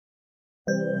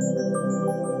Hi,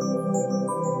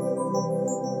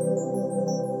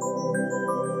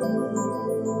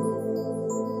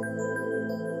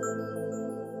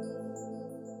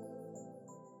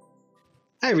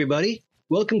 everybody.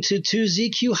 Welcome to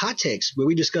 2ZQ Hot Takes, where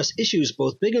we discuss issues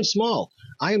both big and small.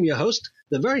 I am your host,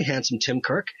 the very handsome Tim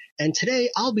Kirk, and today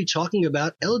I'll be talking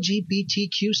about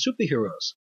LGBTQ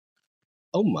superheroes.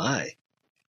 Oh my.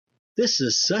 This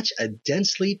is such a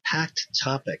densely packed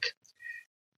topic,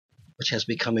 which has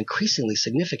become increasingly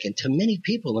significant to many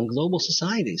people in global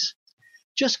societies.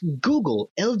 Just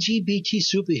Google LGBT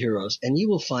superheroes and you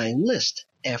will find list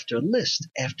after list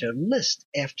after list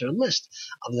after list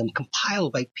of them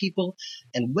compiled by people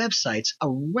and websites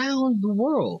around the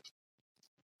world.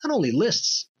 Not only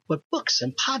lists, but books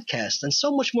and podcasts and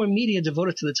so much more media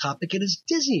devoted to the topic, it is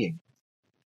dizzying.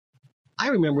 I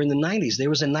remember in the 90s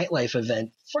there was a nightlife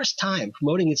event, first time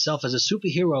promoting itself as a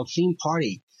superhero themed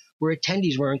party, where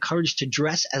attendees were encouraged to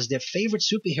dress as their favorite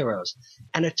superheroes,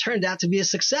 and it turned out to be a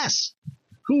success.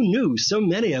 Who knew so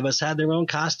many of us had their own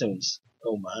costumes?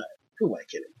 Oh my, who am I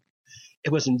kidding?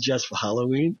 It wasn't just for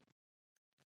Halloween.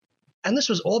 And this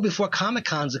was all before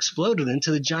Comic-Cons exploded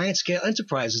into the giant-scale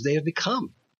enterprises they have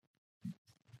become.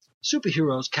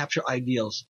 Superheroes capture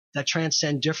ideals that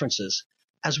transcend differences,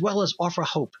 as well as offer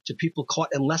hope to people caught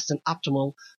in less than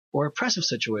optimal or oppressive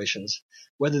situations.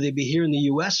 Whether they be here in the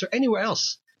U.S. or anywhere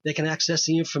else, they can access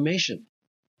the information.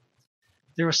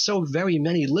 There are so very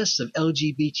many lists of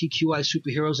LGBTQI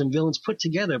superheroes and villains put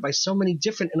together by so many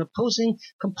different and opposing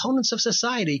components of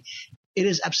society, it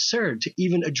is absurd to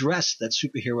even address that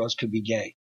superheroes could be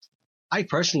gay. I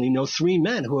personally know 3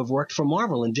 men who have worked for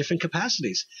Marvel in different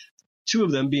capacities, 2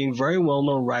 of them being very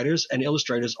well-known writers and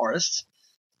illustrators artists,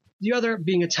 the other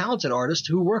being a talented artist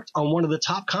who worked on one of the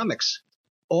top comics.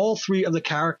 All 3 of the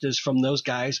characters from those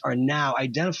guys are now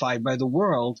identified by the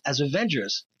world as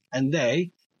Avengers, and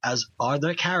they, as are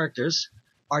their characters,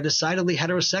 are decidedly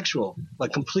heterosexual,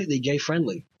 but completely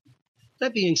gay-friendly.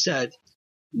 That being said,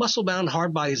 muscle-bound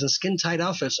hardbodies and skin-tight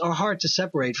outfits are hard to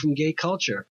separate from gay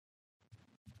culture.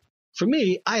 For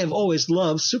me, I have always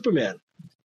loved Superman.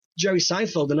 Jerry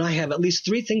Seinfeld and I have at least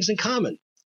 3 things in common.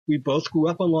 We both grew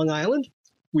up on Long Island,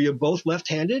 we are both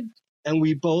left-handed, and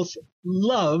we both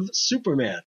love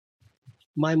Superman.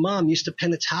 My mom used to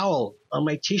pin a towel on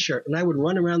my T-shirt, and I would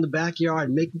run around the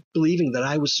backyard believing that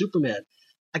I was Superman.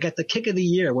 I got the kick of the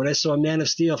year when I saw Man of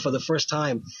Steel for the first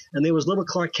time, and there was little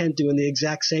Clark Kent doing the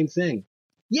exact same thing.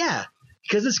 Yeah,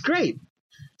 because it's great.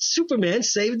 Superman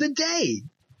saved the day.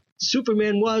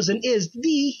 Superman was and is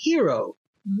the hero,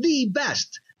 the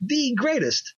best, the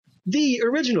greatest, the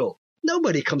original.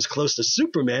 Nobody comes close to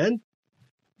Superman.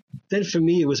 Then for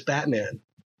me, it was Batman.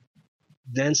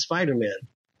 Then Spider-Man.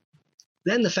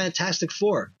 Then the Fantastic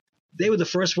Four. They were the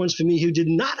first ones for me who did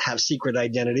not have secret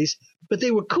identities, but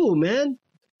they were cool, man.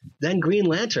 Then Green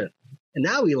Lantern. And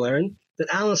now we learn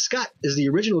that Alan Scott is the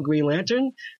original Green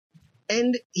Lantern,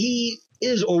 and he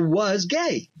is or was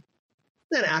gay.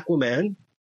 Then Aquaman,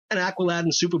 and Aqualad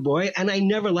and Superboy, and I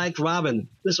never liked Robin.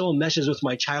 This all meshes with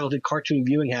my childhood cartoon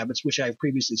viewing habits, which I have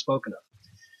previously spoken of.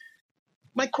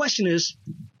 My question is,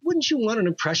 wouldn't you want an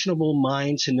impressionable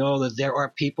mind to know that there are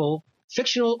people,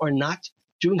 fictional or not,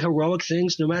 doing heroic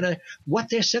things no matter what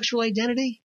their sexual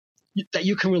identity? That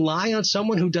you can rely on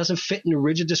someone who doesn't fit in a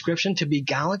rigid description to be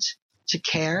gallant, to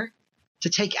care, to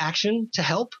take action, to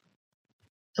help?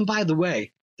 And by the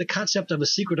way, the concept of a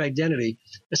secret identity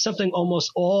is something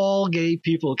almost all gay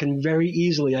people can very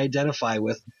easily identify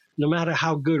with, no matter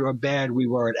how good or bad we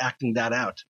were at acting that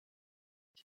out.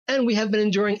 And we have been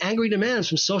enduring angry demands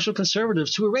from social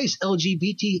conservatives to erase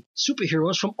LGBT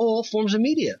superheroes from all forms of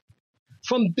media.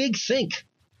 From Big Think.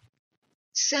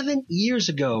 7 years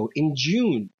ago, in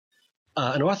June,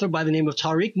 an author by the name of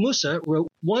Tariq Musa wrote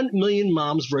 1 Million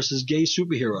Moms versus Gay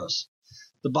Superheroes.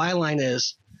 The byline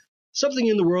is, something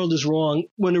in the world is wrong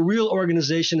when a real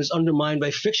organization is undermined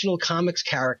by fictional comics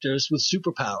characters with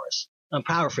superpowers. I'm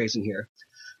paraphrasing here.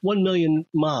 1 Million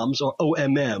Moms, or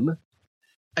OMM,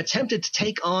 attempted to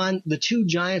take on the 2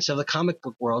 giants of the comic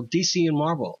book world, DC and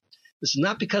Marvel. This is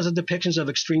not because of depictions of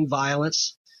extreme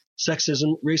violence,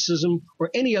 sexism, racism,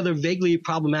 or any other vaguely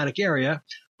problematic area,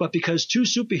 but because 2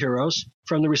 superheroes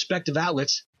from the respective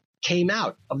outlets came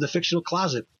out of the fictional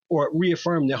closet or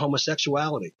reaffirmed their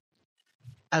homosexuality.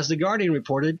 As The Guardian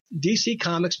reported, DC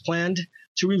Comics planned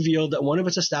to reveal that one of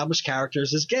its established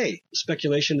characters is gay.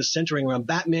 Speculation is centering around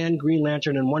Batman, Green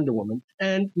Lantern, and Wonder Woman.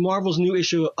 And Marvel's new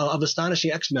issue of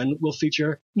Astonishing X-Men will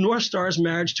feature Northstar's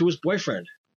marriage to his boyfriend.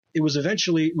 It was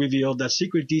eventually revealed that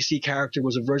secret DC character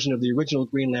was a version of the original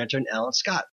Green Lantern, Alan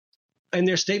Scott. In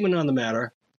their statement on the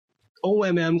matter,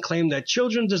 OMM claimed that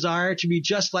children desire to be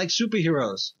just like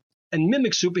superheroes and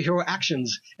mimic superhero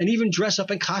actions and even dress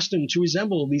up in costume to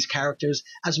resemble these characters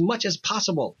as much as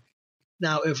possible.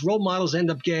 Now, if role models end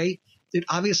up gay, it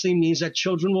obviously means that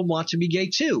children will want to be gay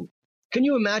too. Can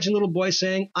you imagine little boys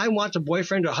saying, I want a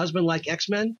boyfriend or husband like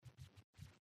X-Men?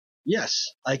 Yes,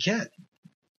 I can.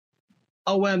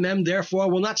 OMM,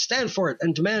 therefore, will not stand for it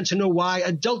and demand to know why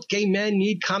adult gay men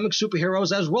need comic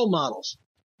superheroes as role models.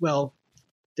 Well,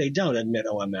 they don't, admit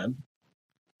OMM,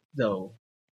 though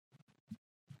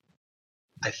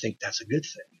I think that's a good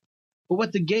thing. But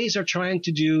what the gays are trying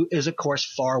to do is, of course,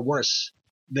 far worse.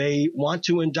 They want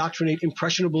to indoctrinate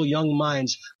impressionable young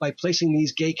minds by placing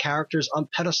these gay characters on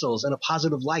pedestals in a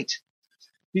positive light.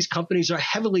 These companies are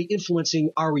heavily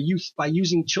influencing our youth by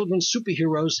using children's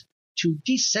superheroes to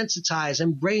desensitize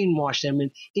and brainwash them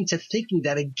into thinking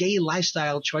that a gay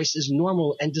lifestyle choice is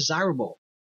normal and desirable.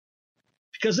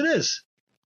 Because it is.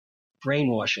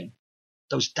 Brainwashing.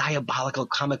 Those diabolical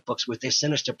comic books with their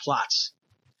sinister plots.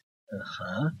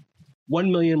 1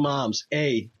 million moms.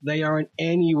 A, they aren't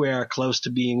anywhere close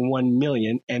to being 1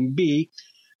 million. And B,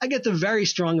 I get the very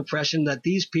strong impression that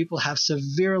these people have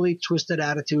severely twisted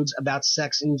attitudes about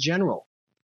sex in general.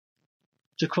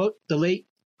 To quote the late,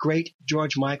 great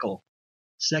George Michael,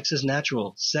 sex is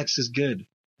natural, sex is good.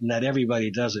 Not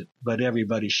everybody does it, but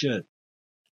everybody should.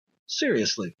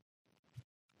 Seriously.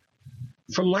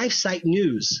 From LifeSite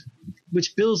News,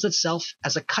 which bills itself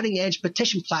as a cutting-edge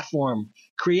petition platform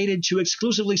created to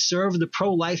exclusively serve the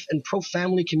pro-life and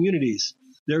pro-family communities.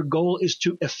 Their goal is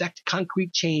to effect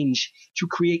concrete change to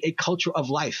create a culture of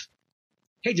life.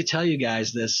 Hate to tell you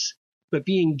guys this, but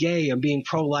being gay and being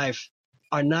pro-life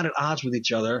are not at odds with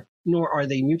each other, nor are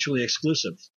they mutually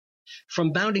exclusive.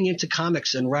 From bounding into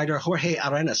comics and writer Jorge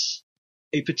Arenas,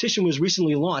 a petition was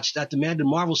recently launched that demanded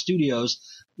Marvel Studios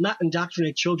not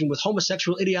indoctrinate children with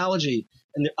homosexual ideology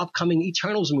in their upcoming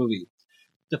Eternals movie.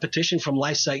 The petition from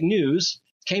LifeSite News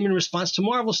came in response to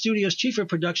Marvel Studios' chief of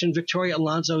production Victoria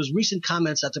Alonso's recent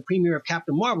comments at the premiere of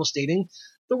Captain Marvel stating,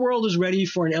 "The world is ready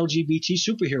for an LGBT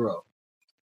superhero."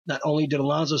 Not only did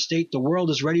Alonso state the world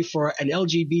is ready for an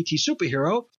LGBT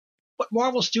superhero, but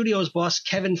Marvel Studios boss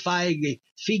Kevin Feige,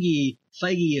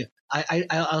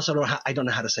 I don't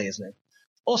know how to say his name,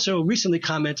 also recently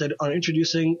commented on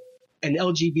introducing an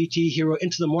LGBT hero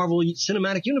into the Marvel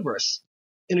Cinematic Universe.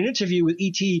 In an interview with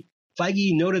ET,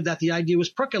 Feige noted that the idea was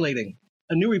percolating.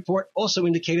 A new report also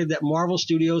indicated that Marvel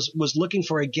Studios was looking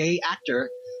for a gay actor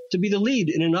to be the lead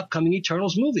in an upcoming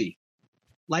Eternals movie.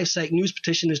 LifeSite News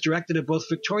petition is directed at both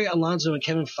Victoria Alonso and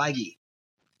Kevin Feige.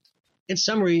 In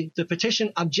summary, the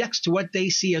petition objects to what they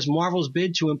see as Marvel's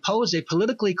bid to impose a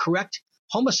politically correct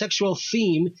homosexual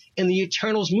theme in the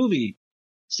Eternals movie,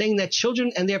 saying that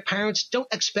children and their parents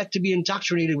don't expect to be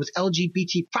indoctrinated with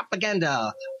LGBT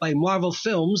propaganda by Marvel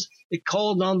Films. It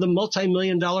called on the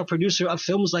multi-million-dollar producer of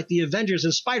films like The Avengers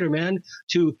and Spider-Man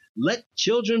to let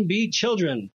children be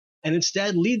children and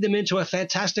instead lead them into a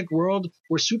fantastic world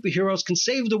where superheroes can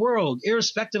save the world,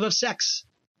 irrespective of sex.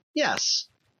 Yes,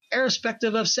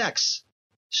 irrespective of sex.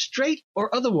 Straight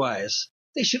or otherwise,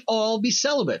 they should all be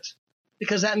celibate,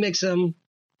 because that makes them,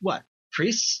 what,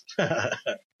 priests?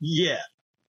 Yeah.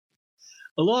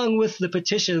 Along with the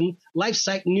petition,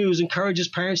 LifeSite News encourages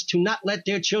parents to not let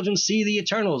their children see the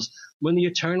Eternals when the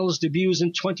Eternals debuts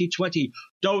in 2020.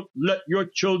 Don't let your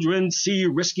children see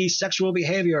risky sexual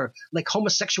behavior like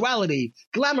homosexuality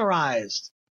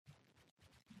glamorized.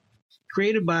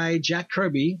 Created by Jack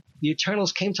Kirby, the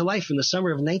Eternals came to life in the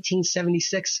summer of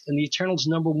 1976 in the Eternals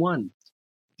 #1.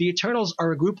 The Eternals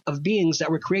are a group of beings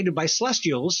that were created by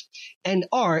Celestials and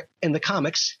are, in the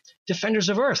comics, defenders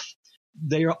of Earth.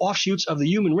 They are offshoots of the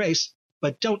human race,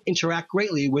 but don't interact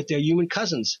greatly with their human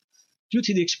cousins. Due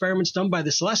to the experiments done by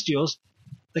the Celestials,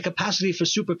 the capacity for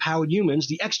superpowered humans,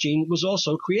 the X gene, was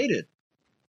also created.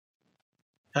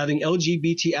 Having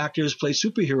LGBT actors play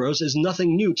superheroes is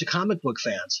nothing new to comic book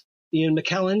fans. Ian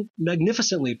McKellen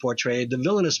magnificently portrayed the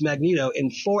villainous Magneto in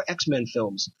 4 X-Men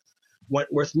films.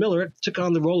 Wentworth Miller took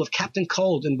on the role of Captain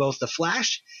Cold in both The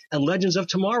Flash and Legends of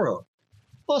Tomorrow.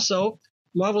 Also,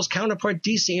 Marvel's counterpart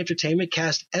DC Entertainment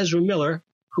cast Ezra Miller,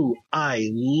 who I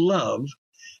love,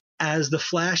 as the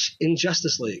Flash in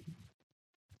Justice League.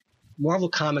 Marvel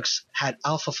Comics had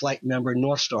Alpha Flight member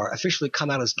Northstar officially come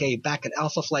out as gay back in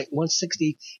Alpha Flight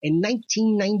 160 in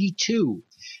 1992,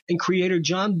 and creator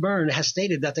John Byrne has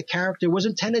stated that the character was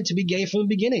intended to be gay from the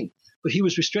beginning, but he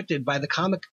was restricted by the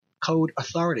Comic Code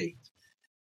Authority.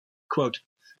 Quote,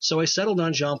 "So I settled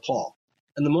on Jean Paul,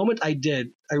 and the moment I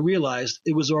did, I realized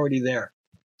it was already there.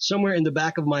 Somewhere in the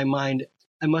back of my mind,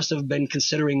 I must have been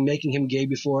considering making him gay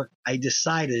before I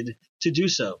decided to do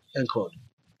so," end quote.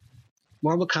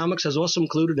 Marvel Comics has also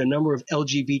included a number of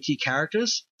LGBT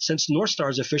characters. Since North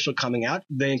Star's official coming out,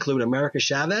 they include America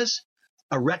Chavez,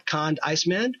 a retconned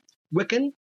Iceman,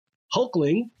 Wiccan,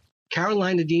 Hulkling,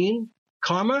 Carolina Dean,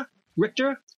 Karma,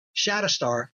 Richter,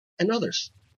 Shatterstar, and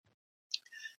others.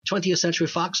 20th Century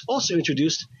Fox also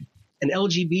introduced an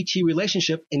LGBT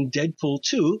relationship in Deadpool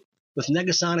 2, with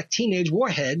Negasonic teenage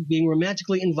Warhead being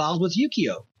romantically involved with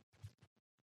Yukio.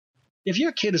 If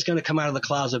your kid is going to come out of the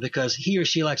closet because he or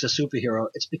she likes a superhero,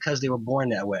 it's because they were born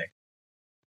that way.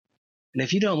 And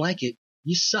if you don't like it,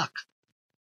 you suck.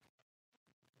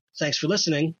 Thanks for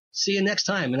listening. See you next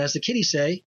time. And as the kiddies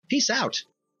say, peace out.